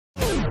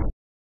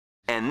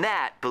And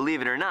that,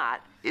 believe it or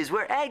not, is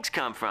where eggs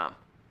come from.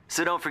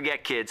 So don't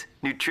forget, kids,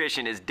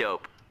 nutrition is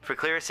dope. For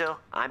Clearasil,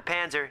 I'm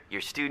Panzer,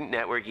 your Student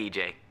Network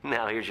EJ.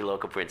 Now here's your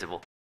local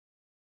principal.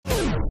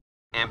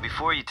 And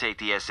before you take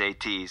the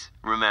SATs,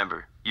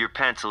 remember, your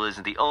pencil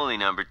isn't the only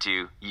number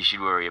 2 you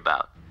should worry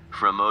about.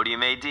 From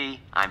Modium AD,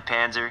 I'm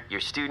Panzer, your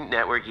Student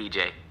Network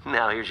EJ.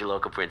 Now here's your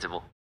local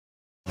principal.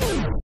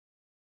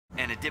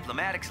 And a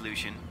diplomatic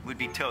solution would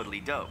be totally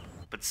dope.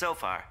 But so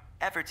far,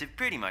 efforts have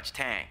pretty much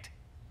tanked.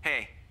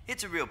 Hey,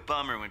 it's a real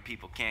bummer when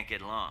people can't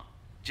get along.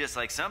 Just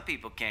like some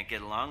people can't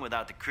get along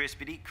without the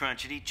crispity,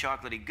 crunchity,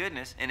 chocolatey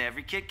goodness in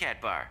every Kit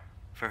Kat bar.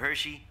 For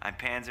Hershey, I'm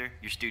Panzer,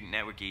 your Student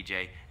Network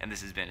EJ, and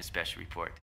this has been a special report.